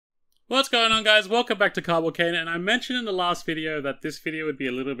What's going on, guys? Welcome back to Cardboard Kane, and I mentioned in the last video that this video would be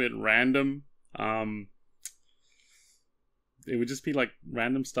a little bit random. It would just be like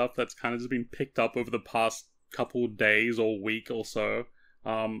random stuff that's kind of just been picked up over the past couple days or week or so.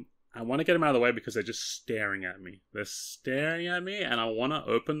 I want to get them out of the way because they're just staring at me. They're staring at me, and I want to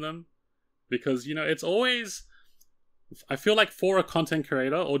open them because, you know, it's always... I feel like for a content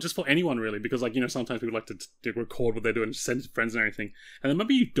creator, or just for anyone really, because, like, you know, sometimes people like to record what they're doing, send it to friends and everything, and then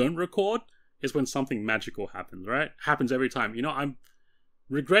maybe you don't record is when something magical happens, right? Happens every time. You know, I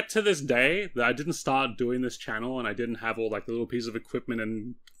regret to this day that I didn't start doing this channel and I didn't have all, like, the little pieces of equipment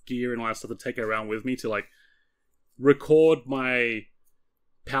and gear and all that stuff to take around with me to, like, record my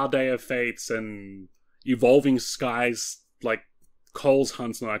Paldea Fates and Evolving Skies, like, Cole's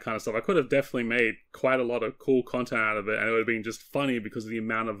hunts and all that kind of stuff. I could have definitely made quite a lot of cool content out of it, and it would have been just funny because of the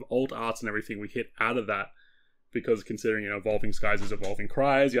amount of alt arts and everything we hit out of that. Because considering, you know, Evolving Skies is Evolving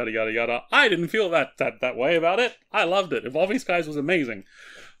Cries, yada yada yada. I didn't feel that way about it. I loved it. Evolving Skies was amazing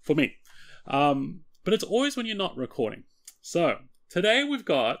for me. But it's always when you're not recording. So today we've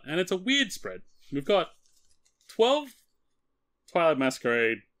got, and it's a weird spread. We've got 12 Twilight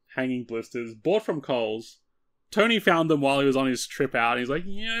Masquerade hanging blisters bought from Coles. Tony found them while he was on his trip out. And he's like,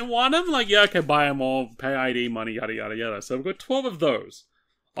 you want them? Like, yeah, okay, buy them all, pay ID money, yada, yada, yada. So we've got 12 of those.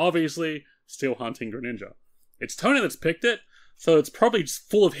 Obviously, still hunting Greninja. It's Tony that's picked it, so it's probably just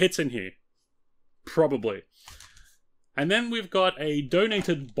full of hits in here. Probably. And then we've got a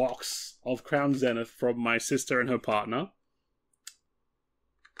donated box of Crown Zenith from my sister and her partner.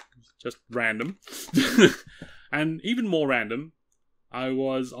 Just random. And even more random, I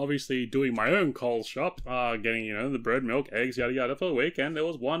was obviously doing my own Coles shop, getting, you know, the bread, milk, eggs, yada yada for the week, and there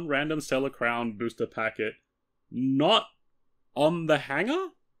was one random Stellar Crown booster packet, not on the hanger,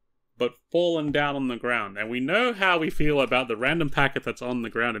 but fallen down on the ground. And we know how we feel about the random packet that's on the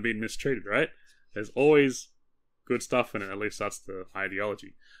ground and being mistreated, right? There's always good stuff in it, at least that's the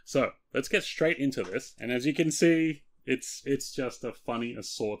ideology. So, let's get straight into this, and as you can see, it's just a funny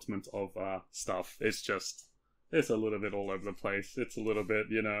assortment of stuff. It's a little bit all over the place. It's a little bit,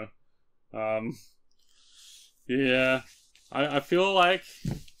 you know... yeah. I feel like...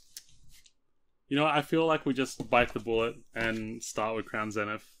 You know, I feel like we just bite the bullet and start with Crown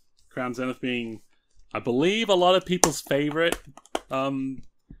Zenith. Crown Zenith being, I believe, a lot of people's favorite.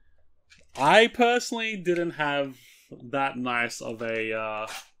 I personally didn't have that nice of a...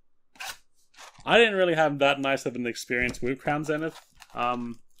 I didn't really have that nice of an experience with Crown Zenith. I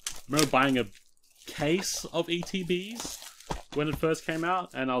remember buying a case of ETBs when it first came out,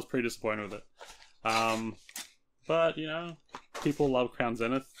 and I was pretty disappointed with it. But, you know, people love Crown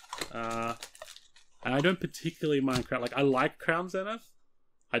Zenith. And I don't particularly mind Crown... Like, I like Crown Zenith.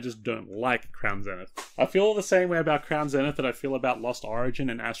 I just don't like Crown Zenith. I feel the same way about Crown Zenith that I feel about Lost Origin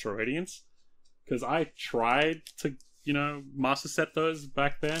and Astral Radiance. Because I tried to, you know, master set those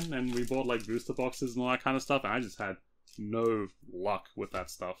back then, and we bought, like, booster boxes and all that kind of stuff, and I just had no luck with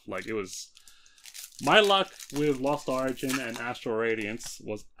that stuff. Like, it was... My luck with Lost Origin and Astral Radiance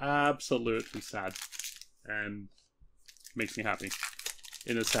was absolutely sad. And makes me happy.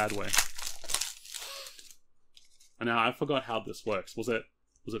 In a sad way. And now I forgot how this works. Was it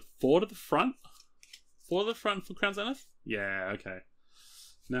 4 to the front? 4 to the front for Crown Zenith? Yeah, okay.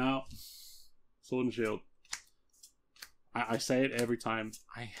 Now, Sword and Shield. I say it every time.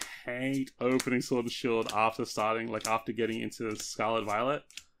 I hate opening Sword and Shield after starting, like after getting into Scarlet Violet.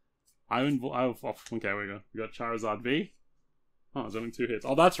 okay, we go. We got Charizard V. Oh, there's only 2 hits.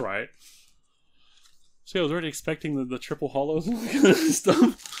 Oh, that's right. See, I was already expecting the triple holos and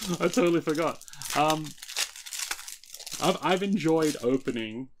stuff. I totally forgot. I've enjoyed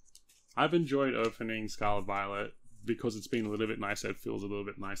opening Scarlet Violet because it's been a little bit nicer. It feels a little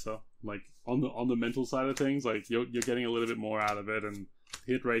bit nicer. Like on the mental side of things, like you're getting a little bit more out of it, and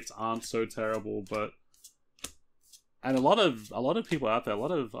hit rates aren't so terrible, but. And a lot of people out there, a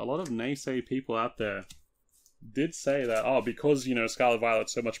lot of naysay people out there did say that, oh, because, you know, Scarlet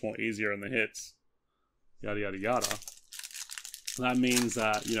Violet's so much more easier in the hits, yada yada yada, that means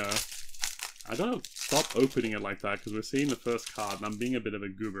that, you know, I gotta stop opening it like that because we're seeing the first card and I'm being a bit of a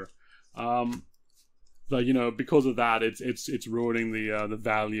goober. But, you know, because of that, it's ruining the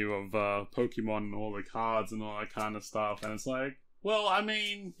value of Pokemon and all the cards and all that kind of stuff, and it's like, well, I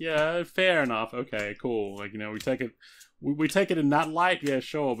mean, yeah, fair enough. Okay, cool. Like, you know, we take it in that light, yeah,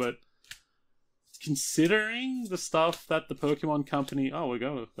 sure. But considering the stuff that the Pokemon Company, oh, we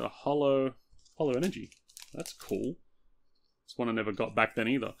got a Holo Energy. That's cool. It's one I never got back then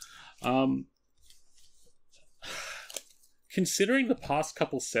either. Considering the past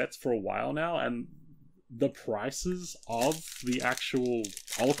couple sets for a while now, and the prices of the actual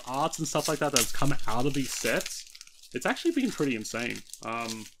alt arts and stuff like that that's come out of these sets, it's actually been pretty insane.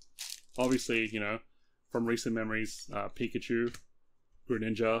 Obviously, you know, from recent memories, Pikachu,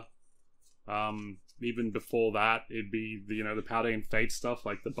 Greninja. Even before that, it'd be the, you know, the Paldean Fate stuff,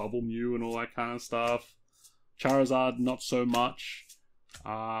 like the Bubble Mew and all that kind of stuff. Charizard, not so much.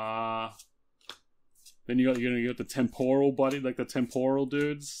 Then you got the temporal body, like the temporal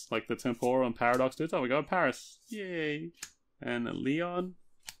dudes, like the temporal and paradox dudes. Oh, we got Paris, yay, and Leon.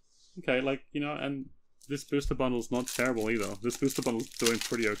 Okay, like, you know, and this booster bundle's not terrible either. This booster bundle's doing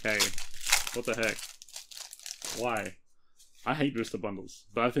pretty okay. What the heck? Why? I hate booster bundles,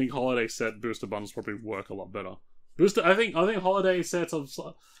 but I think holiday set booster bundles probably work a lot better. I think holiday sets of.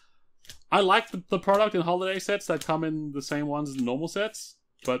 I like the product in holiday sets that come in the same ones as normal sets,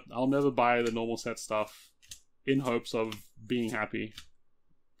 but I'll never buy the normal set stuff in hopes of being happy.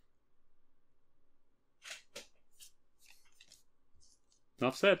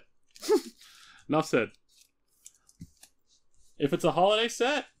 Enough said. Enough said. If it's a holiday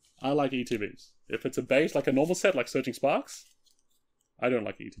set, I like ETBs. If it's a base, like a normal set, like Searching Sparks, I don't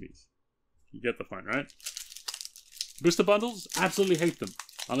like ETBs. You get the point, right? Booster bundles, absolutely hate them.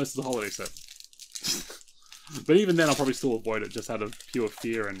 Unless it's a holiday set. But even then, I'll probably still avoid it just out of pure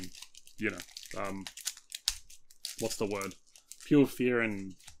fear and, you know, what's the word? Pure fear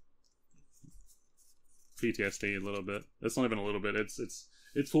and PTSD a little bit. It's not even a little bit. It's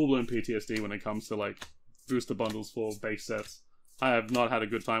full-blown PTSD when it comes to, like, booster bundles for base sets. I have not had a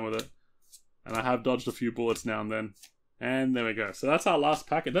good time with it. And I have dodged a few bullets now and then. And there we go. So that's our last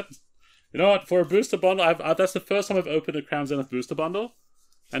packet. You know what? For a booster bundle, that's the first time I've opened a Crown Zenith booster bundle.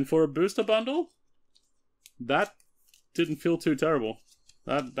 And for a booster bundle, that didn't feel too terrible.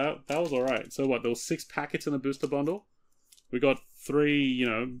 That was alright. So what, there was 6 packets in a booster bundle. We got 3, you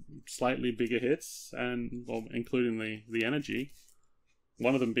know, slightly bigger hits, and well, including the energy.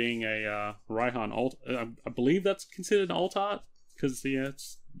 One of them being a Raihan alt. I believe that's considered an alt art. Because,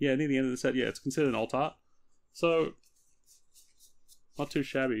 it's near the end of the set, it's considered an alt art. So, not too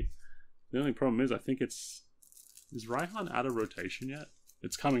shabby. The only problem is, I think is Raihan out of rotation yet?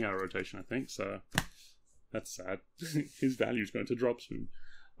 It's coming out of rotation, I think, so that's sad. His value is going to drop soon.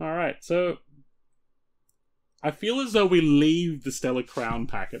 Alright, so I feel as though we leave the Stellar Crown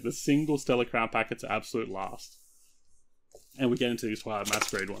packet, the single Stellar Crown packet, to absolute last. And we get into these Twilight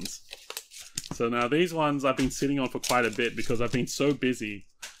Masquerade ones. So now these ones I've been sitting on for quite a bit because I've been so busy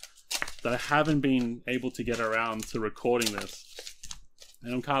that I haven't been able to get around to recording this.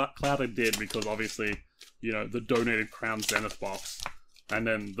 And I'm glad I did, because obviously, you know, the donated Crown Zenith box and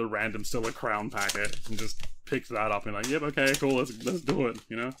then the random Stellar Crown packet, and just picked that up and like, yep, okay, cool, let's do it,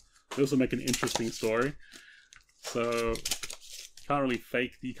 you know? They also make an interesting story. So you can't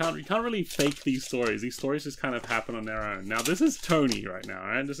really fake these stories. These stories just kind of happen on their own. Now this is Tony right now,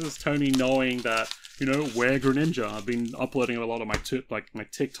 right? This is Tony knowing that, you know, we're Greninja. I've been uploading a lot of my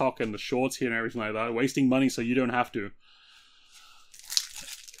TikTok and the shorts here and everything like that, wasting money so you don't have to.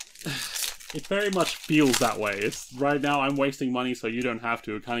 It very much feels that way. It's right now I'm wasting money so you don't have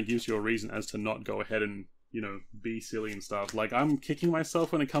to. It kind of gives you a reason as to not go ahead and, you know, be silly and stuff. Like, I'm kicking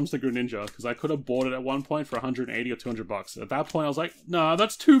myself when it comes to Greninja, because I could have bought it at one point for 180 or 200 bucks. At that point, I was like, no,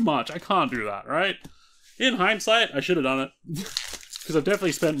 that's too much. I can't do that, right? In hindsight, I should have done it. Because I've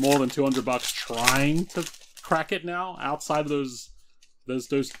definitely spent more than 200 bucks trying to crack it now, outside of those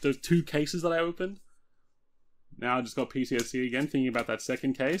 2 cases that I opened. Now I just got PTSD again, thinking about that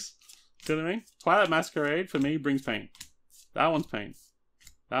second case. See what I mean? Twilight Masquerade, for me, brings pain. That one's pain.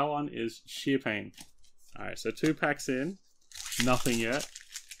 That one is sheer pain. Alright, so 2 packs in. Nothing yet.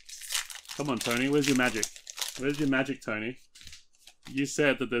 Come on, Tony. Where's your magic? Where's your magic, Tony? You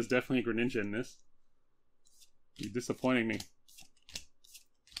said that there's definitely a Greninja in this. You're disappointing me.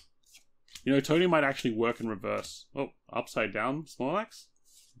 You know, Tony might actually work in reverse. Oh, upside down Snorlax?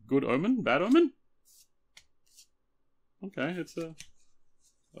 Good omen? Bad omen? Okay, it's a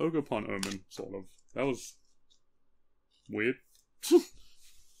Ogerpon omen, sort of. That was weird.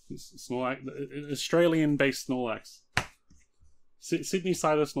 Snorlax, Australian-based Snorlax. Sydney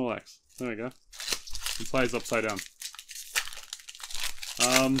cider Snorlax. There we go. It flies upside down.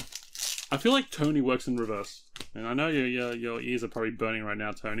 I feel like Tony works in reverse. And I know your ears are probably burning right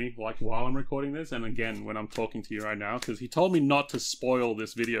now, Tony, like while I'm recording this, and again when I'm talking to you right now, because he told me not to spoil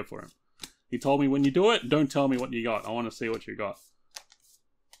this video for him. He told me, when you do it, don't tell me what you got. I want to see what you got.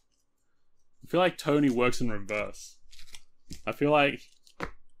 I feel like Tony works in reverse. I feel like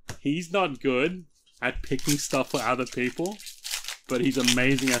he's not good at picking stuff for other people, but he's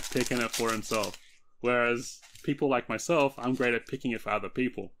amazing at picking it for himself. Whereas people like myself, I'm great at picking it for other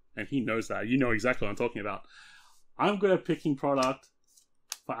people. And he knows that. You know exactly what I'm talking about. I'm good at picking product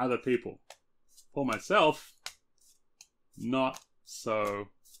for other people. For myself, not so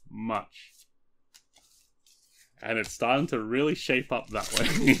much. And it's starting to really shape up that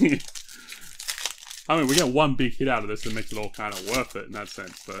way. I mean, we get one big hit out of this and makes it all kind of worth it in that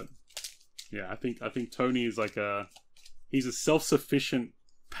sense. But yeah, I think Tony is like he's a self-sufficient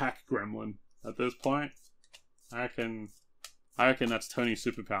pack gremlin at this point. I reckon that's Tony's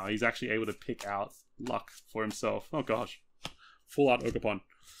superpower. He's actually able to pick out luck for himself. Oh gosh, full art Ogerpon.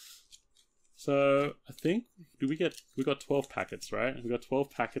 So I think we got 12 packets, right? We got 12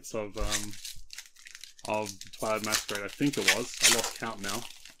 packets of Twilight Masquerade. I think it was. I lost count now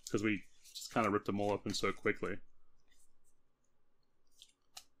because we just kind of ripped them all open so quickly.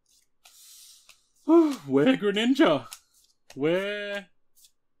 Where Greninja? Where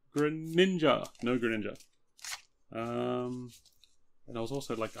Greninja? No Greninja. And I was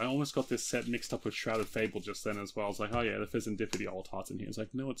also like, I almost got this set mixed up with Shrouded Fable just then as well. I was like, oh yeah, the Fizzandipity Alt Heart's in here. It's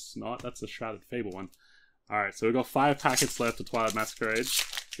like, no, it's not. That's the Shrouded Fable one. Alright, so we've got 5 packets left of Twilight Masquerade.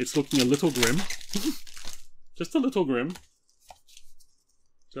 It's looking a little grim. Just a little grim.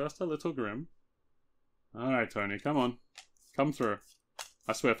 Just a little grim. Alright, Tony, come on. Come through.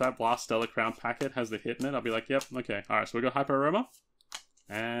 I swear, if that last Stellar Crown packet has the hit in it, I'll be like, yep, okay. Alright, so we got Hyper Aroma.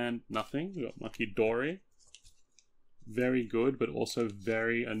 And nothing. We got Lucky Dory. Very good, but also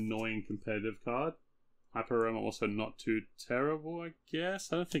very annoying competitive card. Hyper Aroma also not too terrible, I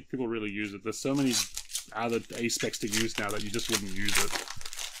guess. I don't think people really use it. There's so many other A-specs to use now that you just wouldn't use it.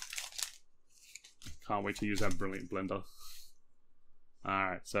 Can't wait to use that brilliant blender.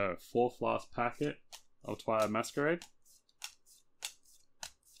 Alright, so 4th last packet of Twilight Masquerade.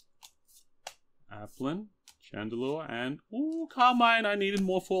 Applin, Chandelure, and ooh, Carmine! I needed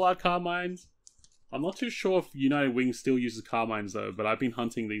more full art Carmines. I'm not too sure if United Wings still uses Carmines though, but I've been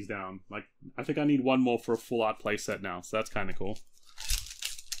hunting these down. Like, I think I need one more for a full art playset now, so that's kind of cool.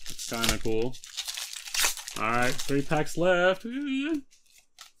 That's kind of cool. Alright, 3 packs left.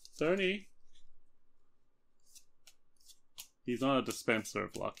 Tony. He's not a dispenser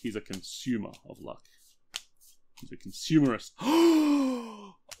of luck, he's a consumer of luck. He's a consumerist.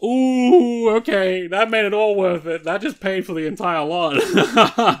 Ooh, okay, that made it all worth it. That just paid for the entire lot.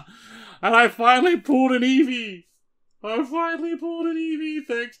 And I finally pulled an Eevee! I finally pulled an Eevee!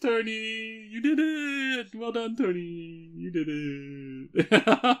 Thanks, Tony! You did it! Well done, Tony! You did it!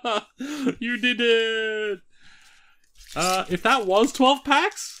 You did it! If that was 12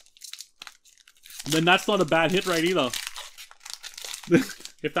 packs, then that's not a bad hit rate either.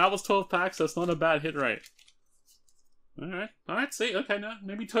 If that was 12 packs, that's not a bad hit rate. Alright, see, okay, now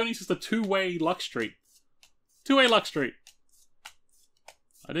maybe Tony's just a two-way luck streak. Two-way luck streak.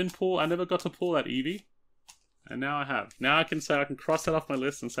 I never got to pull that Eevee. And now I have. Now I can cross that off my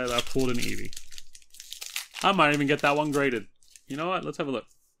list and say that I pulled an Eevee. I might even get that one graded. You know what? Let's have a look.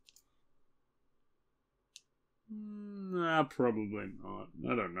 Nah, probably not.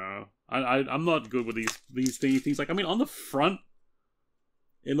 I don't know. I'm not good with these things. Like, I mean, on the front,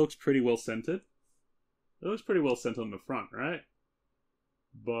 it looks pretty well centered. It looks pretty well centered on the front, right?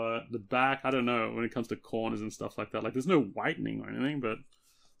 But the back, I don't know, when it comes to corners and stuff like that. Like, there's no whitening or anything, but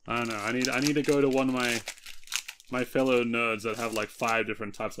I don't know. I need to go to one of my fellow nerds that have like 5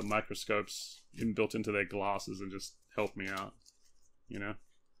 different types of microscopes inbuilt into their glasses and just help me out. You know?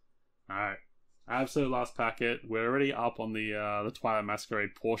 Alright. Absolute last packet. We're already up on the Twilight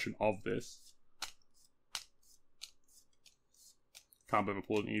Masquerade portion of this. Can't believe I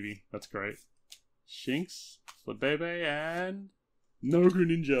pulled an Eevee. That's great. Shinx, Flabebe, and no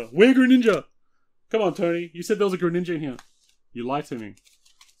Greninja. Where Greninja? Come on, Tony. You said there was a Greninja in here. You lied to me.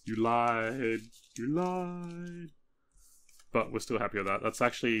 You lied. You lied. But we're still happy with that. That's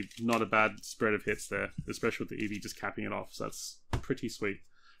actually not a bad spread of hits there, especially with the Eevee just capping it off. So that's pretty sweet.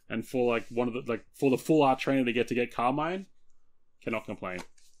 And for like for the full art trainer to get Carmine, cannot complain.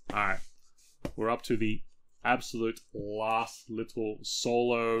 All right, we're up to the absolute last little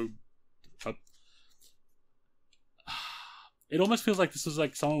solo. It almost feels like this is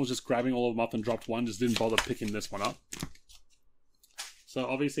like someone was just grabbing all of them up and dropped one, just didn't bother picking this one up. So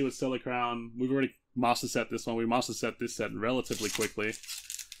obviously with Stellar Crown, we've already master set this one. We master set this set relatively quickly.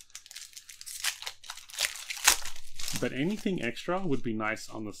 But anything extra would be nice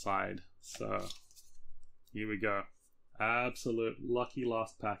on the side. So here we go. Absolute lucky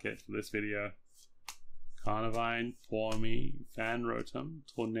last packet for this video. Carnivine, Pawmi, Fanrotom,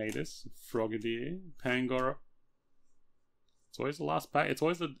 Tornadus, Frogadier, Pangoro. It's always the last pack. It's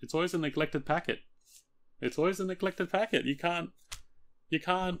always a neglected packet. It's always a neglected packet. You can't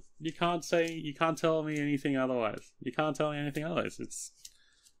tell me anything otherwise. You can't tell me anything otherwise.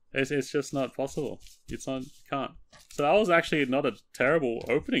 It's just not possible. It's not, you can't. So that was actually not a terrible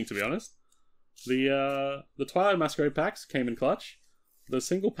opening, to be honest. The Twilight Masquerade packs came in clutch. The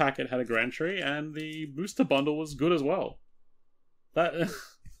single packet had a Grand Tree, and the booster bundle was good as well. That,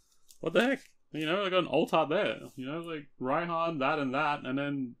 what the heck? You know, I got an alt art there. You know, like Raihan, that, and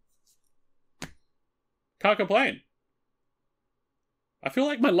then can't complain. I feel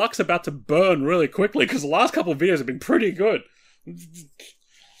like my luck's about to burn really quickly because the last couple of videos have been pretty good.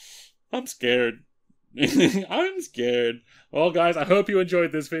 I'm scared. I'm scared. Well, guys, I hope you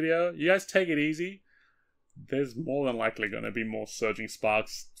enjoyed this video. You guys take it easy. There's more than likely going to be more Surging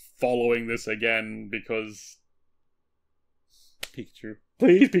Sparks following this again because... Pikachu.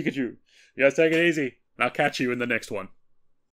 Please, Pikachu. You guys take it easy. And I'll catch you in the next one.